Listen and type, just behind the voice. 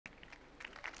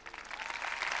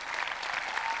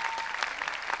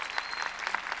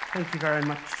Thank you very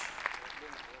much.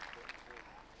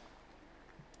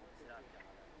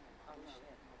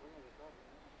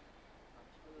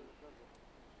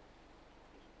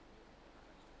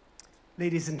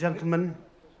 Ladies and gentlemen,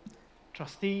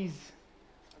 trustees,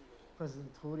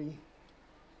 President Honorary,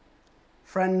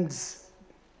 friends,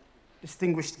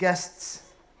 distinguished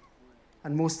guests,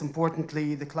 and most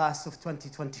importantly, the class of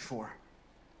 2024.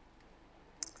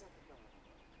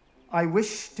 I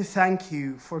wish to thank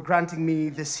you for granting me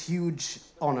this huge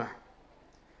honor.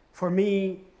 For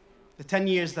me, the 10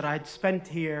 years that I had spent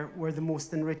here were the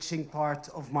most enriching part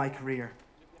of my career.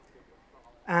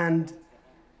 And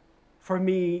for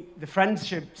me, the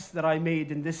friendships that I made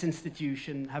in this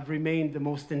institution have remained the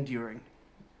most enduring.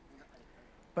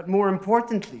 But more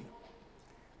importantly,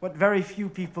 what very few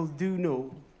people do know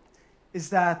is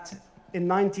that in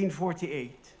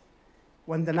 1948,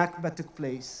 when the Nakba took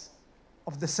place,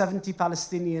 of the 70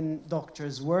 Palestinian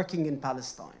doctors working in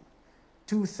Palestine,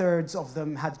 2/3 of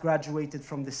them had graduated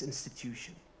from this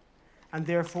institution. And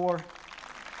therefore,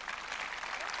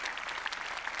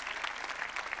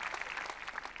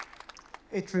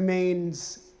 it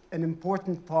remains an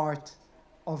important part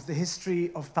of the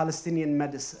history of Palestinian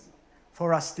medicine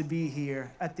for us to be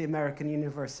here at the American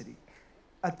University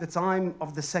at the time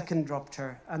of the second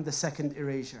rupture and the second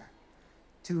erasure,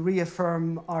 to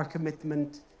reaffirm our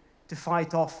commitment to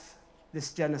fight off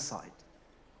this genocide.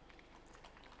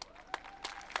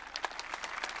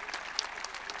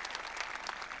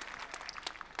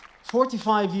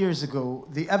 "45 years ago,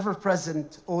 the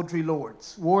ever-present Audre Lorde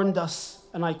warned us,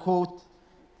 and I quote,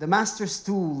 'The master's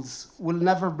tools will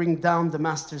never bring down the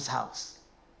master's house.'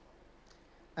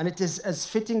 And it is as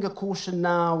fitting a caution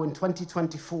now in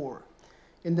 2024,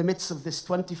 in the midst of this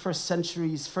 21st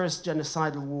century's first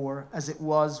genocidal war, as it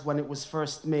was when it was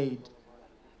first made.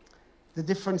 The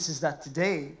difference is that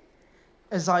today,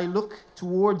 as I look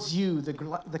towards you,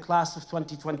 the class of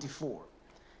 2024,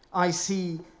 I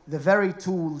see the very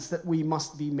tools that we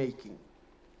must be making.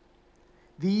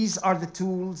 These are the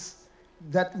tools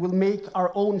that will make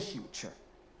our own future,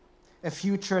 a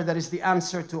future that is the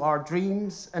answer to our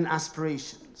dreams and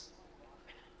aspirations,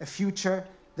 a future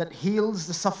that heals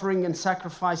the suffering and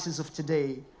sacrifices of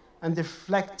today and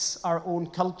reflects our own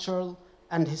cultural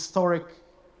and historic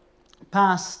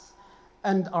past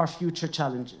and our future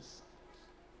challenges.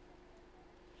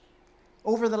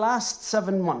 Over the last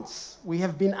 7 months, we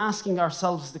have been asking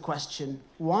ourselves the question,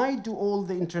 why do all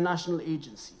the international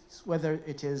agencies, whether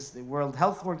it is the World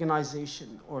Health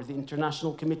Organization or the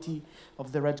International Committee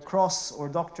of the Red Cross or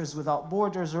Doctors Without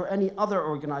Borders or any other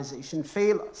organization,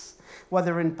 fail us,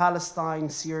 whether in Palestine,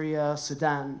 Syria,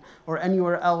 Sudan, or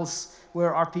anywhere else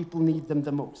where our people need them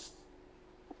the most?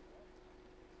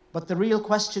 But the real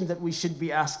question that we should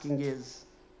be asking is,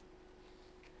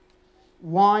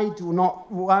 why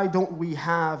don't we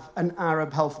have an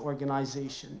Arab health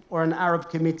organization or an Arab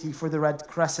committee for the Red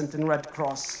Crescent and Red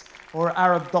Cross or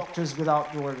Arab Doctors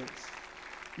Without Borders?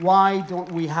 Why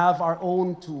don't we have our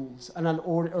own tools and our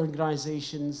own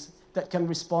organizations that can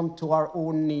respond to our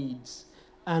own needs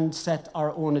and set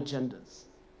our own agendas?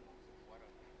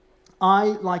 I,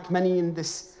 like many in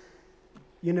this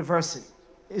university,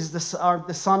 are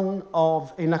the son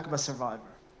of a Nakba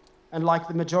survivor. And like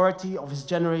the majority of his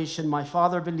generation, my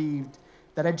father believed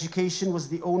that education was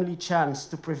the only chance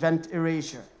to prevent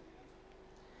erasure.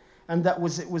 And that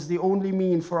it was the only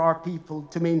mean for our people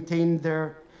to maintain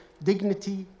their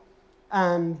dignity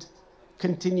and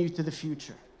continue to the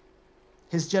future.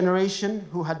 His generation,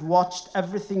 who had watched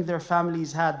everything their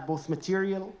families had, both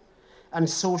material and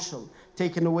social,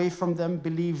 taken away from them,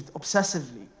 believed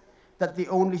obsessively that the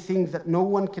only thing that no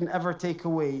one can ever take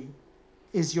away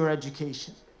is your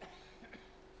education.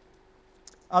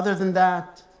 Other than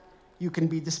that, you can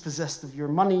be dispossessed of your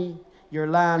money, your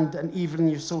land, and even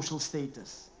your social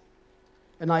status.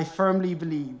 And I firmly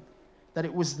believe that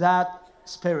it was that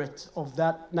spirit of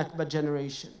that Nakba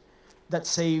generation that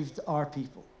saved our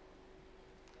people.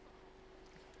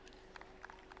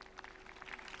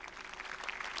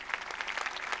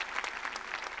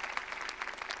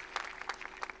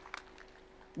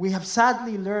 We have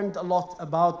sadly learned a lot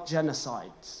about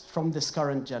genocides from this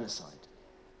current genocide.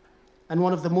 And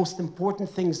one of the most important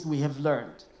things we have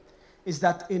learned is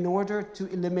that in order to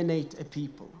eliminate a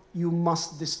people, you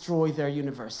must destroy their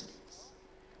universities.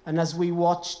 And as we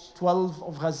watched 12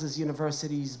 of Gaza's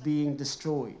universities being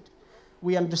destroyed,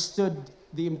 we understood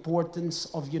the importance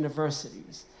of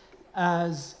universities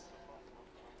as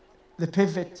the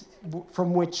pivot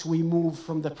from which we move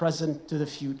from the present to the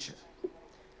future.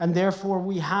 And therefore,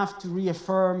 we have to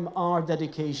reaffirm our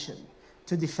dedication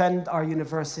to defend our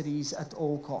universities at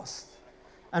all costs.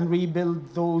 and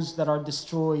rebuild those that are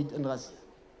destroyed in Gaza.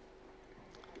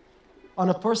 On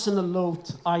a personal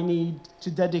note, I need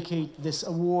to dedicate this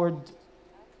award,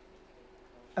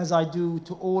 as I do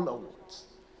to all awards,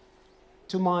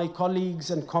 to my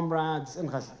colleagues and comrades in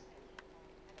Gaza.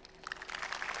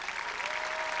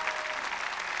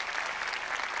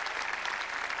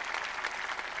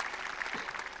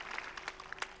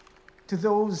 To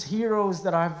those heroes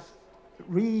that have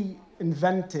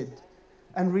reinvented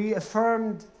and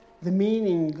reaffirmed the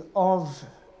meaning of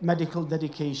medical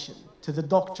dedication, to the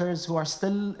doctors who are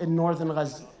still in northern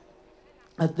Gaza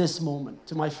at this moment,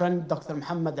 to my friend Dr.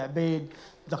 Muhammad Abeid,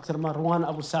 Dr. Marwan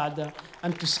Abu Sittah,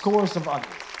 and to scores of others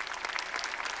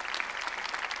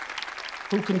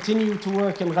who continue to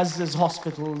work in Gaza's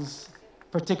hospitals,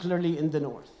 particularly in the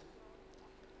north.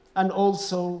 And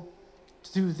also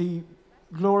to the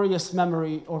glorious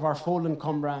memory of our fallen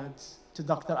comrades, to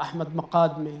Dr. Ahmed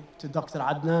Maqadmi, to Dr.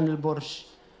 Adnan al-Bursh,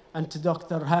 and to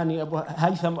Dr.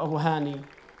 Haytham Abu Hani,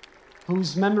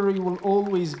 whose memory will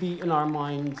always be in our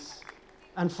minds,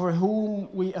 and for whom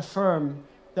we affirm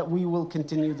that we will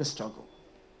continue the struggle.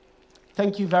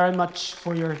 Thank you very much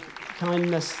for your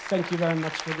kindness. Thank you very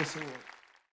much for this award.